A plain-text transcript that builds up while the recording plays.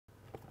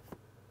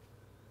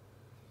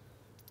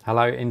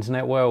Hello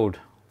internet world,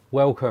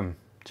 welcome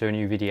to a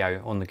new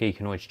video on the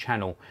Geekanoids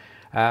channel.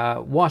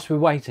 Whilst we're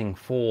waiting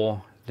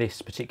for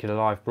this particular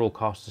live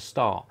broadcast to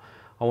start,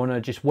 I want to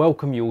just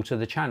welcome you all to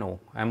the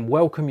channel and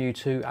welcome you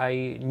to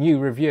a new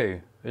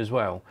review as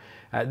well.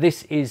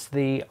 This is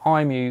the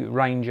Imou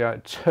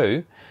Ranger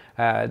 2,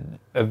 a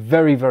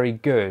very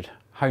good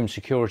home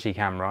security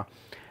camera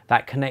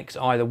that connects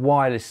either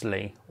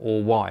wirelessly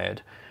or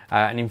wired.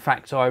 And in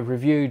fact, I've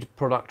reviewed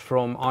product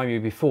from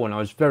Imou before and I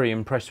was very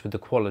impressed with the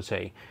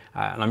quality,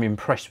 and I'm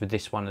impressed with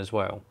this one as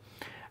well.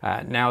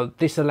 Now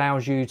this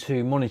allows you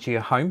to monitor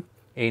your home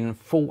in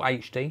full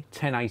HD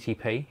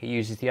 1080p. It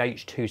uses the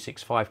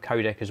H.265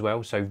 codec as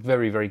well, so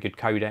very good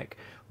codec,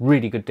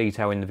 really good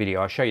detail in the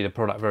video. I'll show you the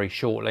product very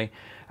shortly.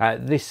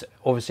 This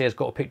obviously has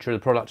got a picture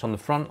of the product on the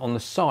front. On the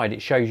side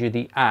it shows you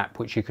the app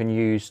which you can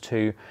use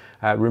to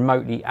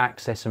remotely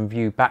access and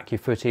view back your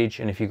footage,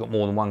 and if you've got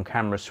more than one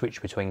camera,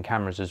 switch between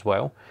cameras as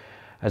well.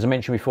 As I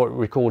mentioned before, it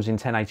records in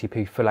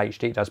 1080p full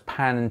HD. It does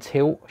pan and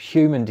tilt,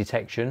 human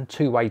detection,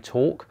 two-way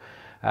talk,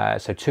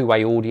 so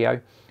two-way audio,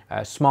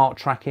 smart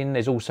tracking.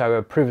 There's also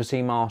a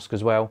privacy mask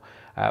as well,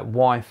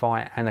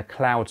 Wi-Fi and a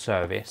cloud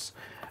service.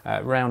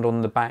 Round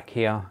on the back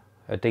here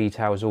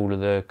details all of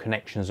the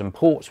connections and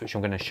ports, which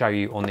I'm going to show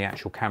you on the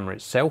actual camera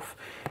itself.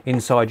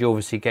 Inside you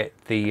obviously get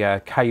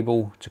the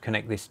cable to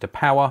connect this to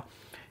power.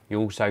 You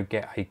also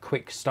get a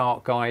quick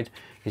start guide.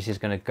 This is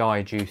going to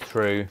guide you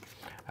through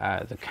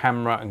the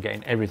camera and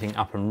getting everything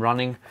up and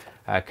running,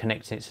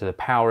 connecting it to the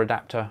power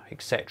adapter,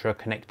 etc.,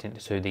 connecting it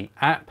to the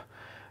app.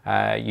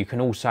 You can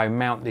also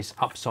mount this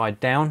upside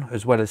down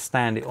as well as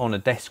stand it on a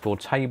desk or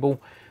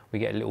table. We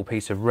get a little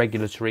piece of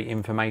regulatory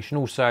information,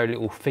 also a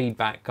little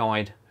feedback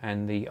guide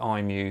and the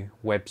Imou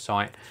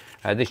website.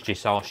 This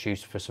just asks you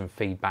for some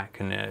feedback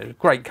and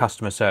great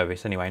customer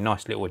service. Anyway,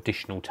 nice little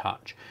additional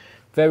touch.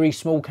 Very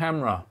small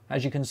camera,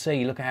 as you can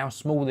see. Look at how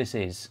small this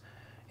is.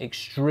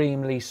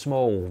 Extremely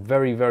small.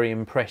 Very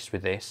impressed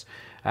with this.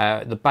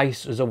 The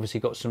base has obviously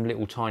got some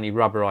little tiny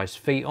rubberized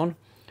feet on.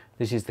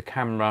 This is the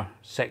camera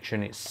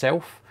section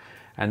itself,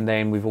 and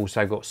then we've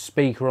also got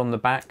speaker on the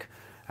back.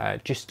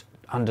 Just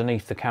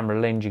underneath the camera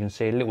lens you can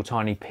see a little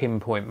tiny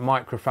pinpoint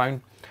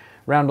microphone.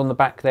 Round on the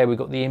back there we've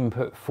got the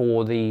input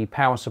for the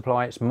power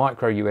supply. It's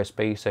micro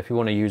USB, so if you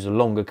want to use a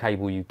longer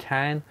cable you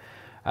can.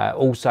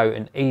 Also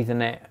an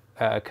Ethernet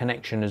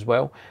connection as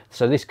well,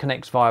 so this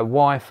connects via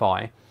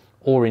Wi-Fi,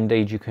 or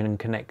indeed you can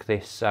connect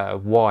this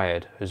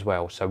wired as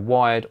well, so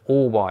wired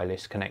or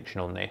wireless connection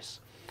on this.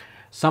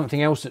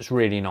 Something else that's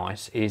really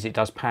nice is it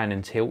does pan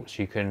and tilt,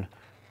 so you can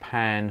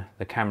pan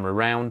the camera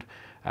around.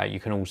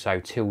 You can also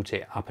tilt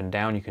it up and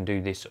down. You can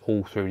do this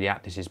all through the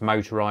app. This is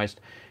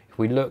motorized. If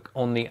we look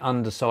on the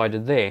underside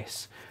of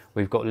this,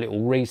 we've got a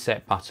little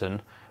reset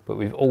button, but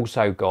we've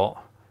also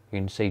got, you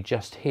can see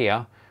just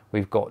here,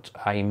 we've got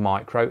a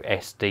micro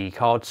SD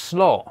card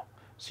slot.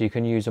 So you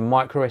can use a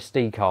micro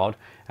SD card,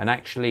 and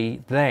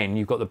actually then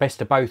you've got the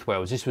best of both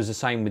worlds. This was the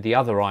same with the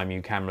other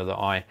Imou camera that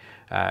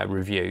I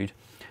reviewed.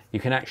 You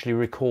can actually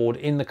record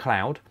in the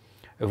cloud,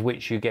 of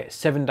which you get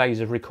 7 days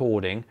of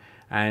recording,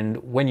 and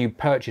when you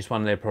purchase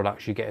one of their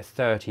products you get a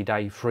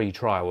 30-day free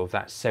trial of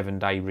that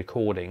 7-day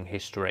recording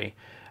history.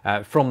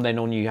 From then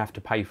on you have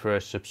to pay for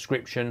a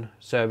subscription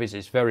service.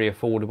 It's very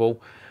affordable.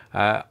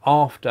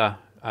 After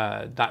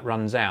that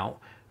runs out,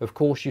 of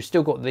course you've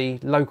still got the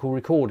local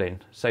recording,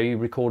 so you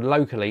record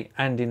locally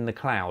and in the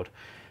cloud.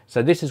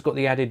 So this has got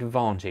the added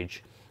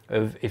advantage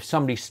of if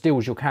somebody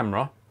steals your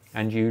camera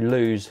and you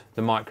lose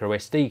the micro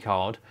SD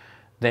card,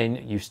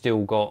 then you've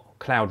still got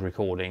cloud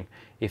recording.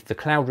 If the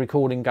cloud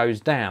recording goes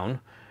down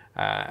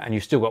and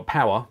you've still got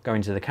power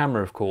going to the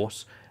camera of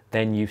course,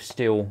 then you've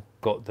still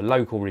got the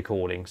local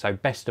recording. So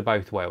best of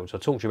both worlds. I'll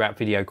talk to you about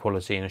video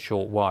quality in a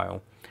short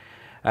while.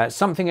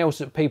 Something else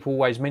that people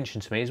always mention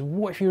to me is,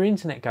 what if your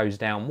internet goes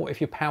down? What if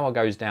your power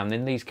goes down?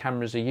 Then these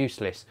cameras are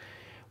useless.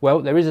 Well,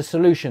 there is a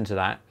solution to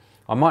that.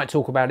 I might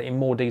talk about it in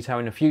more detail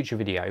in a future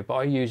video, but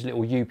I use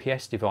little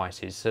UPS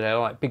devices. So they're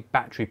like big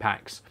battery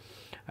packs,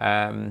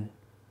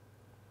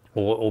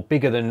 or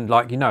bigger than,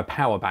 like, you know, a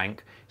power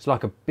bank. It's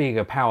like a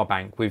bigger power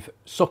bank with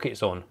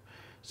sockets on.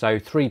 So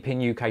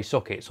 3-pin UK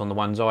sockets on the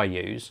ones I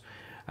use,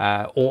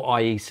 or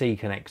IEC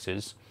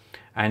connectors.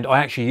 And I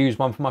actually use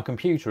one for my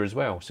computer as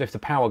well. So if the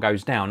power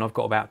goes down, I've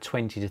got about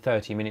 20 to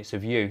 30 minutes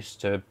of use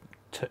to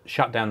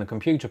shut down the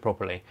computer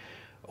properly.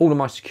 All of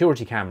my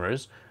security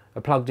cameras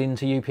are plugged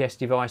into UPS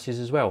devices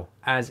as well,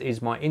 as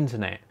is my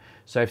internet.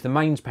 So if the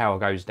mains power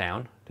goes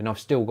down, then I've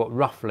still got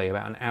roughly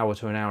about an hour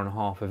to an hour and a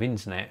half of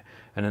internet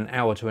and an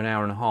hour to an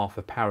hour and a half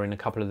of powering a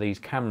couple of these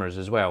cameras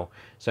as well.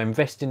 So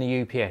invest in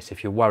the UPS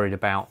if you're worried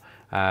about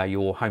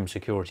your home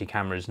security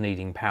cameras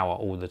needing power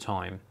all the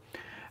time.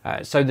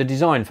 So the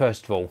design,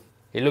 first of all,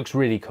 it looks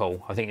really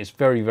cool. I think it's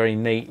very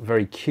neat,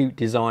 very cute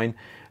design,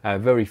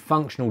 very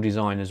functional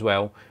design as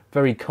well,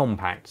 very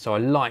compact. So I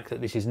like that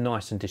this is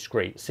nice and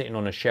discreet, sitting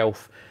on a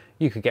shelf.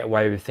 You could get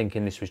away with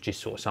thinking this was just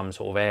sort of some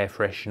sort of air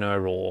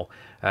freshener or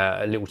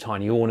a little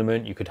tiny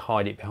ornament. You could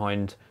hide it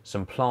behind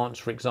some plants,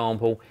 for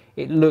example.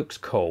 It looks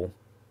cool.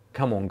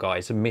 Come on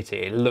guys, admit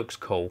it, it looks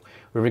cool.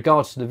 With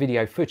regards to the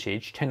video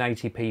footage,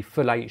 1080p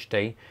Full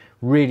HD,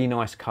 really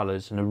nice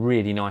colours and a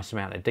really nice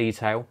amount of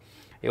detail.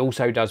 It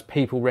also does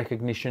people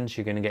recognition, so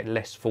you're going to get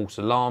less false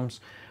alarms.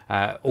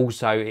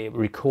 Also it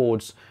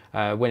records,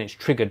 when it's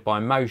triggered by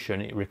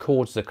motion, it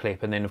records the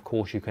clip, and then of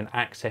course you can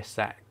access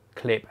that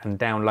clip and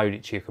download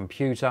it to your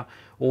computer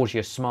or to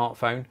your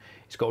smartphone.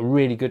 It's got a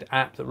really good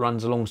app that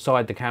runs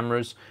alongside the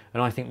cameras,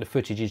 and I think the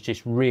footage is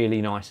just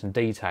really nice and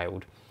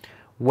detailed.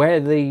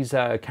 Where these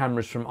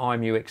cameras from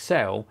Imou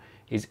excel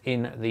is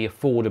in the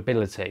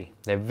affordability.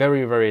 They're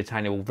very, very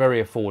attainable,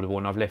 very affordable,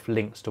 and I've left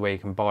links to where you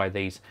can buy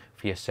these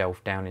for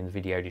yourself down in the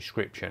video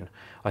description.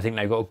 I think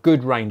they've got a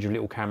good range of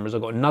little cameras.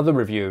 I've got another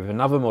review of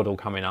another model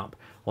coming up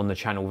on the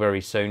channel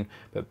very soon,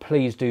 but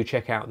please do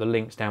check out the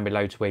links down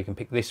below to where you can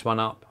pick this one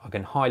up. I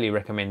can highly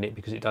recommend it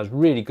because it does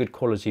really good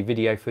quality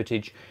video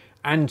footage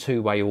and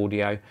two-way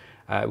audio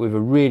with a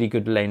really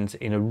good lens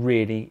in a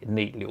really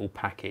neat little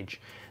package.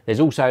 There's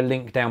also a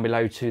link down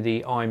below to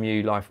the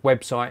Imou Life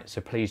website,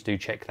 so please do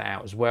check that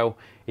out as well.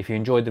 If you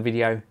enjoyed the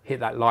video, hit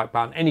that like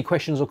button. Any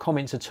questions or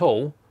comments at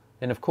all,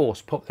 then of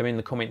course pop them in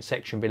the comment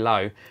section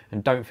below,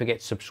 and don't forget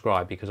to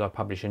subscribe because I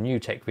publish a new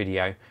tech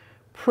video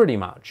pretty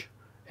much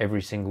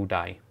every single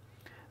day.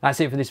 That's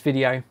it for this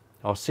video.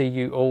 I'll see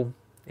you all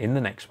in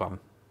the next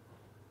one.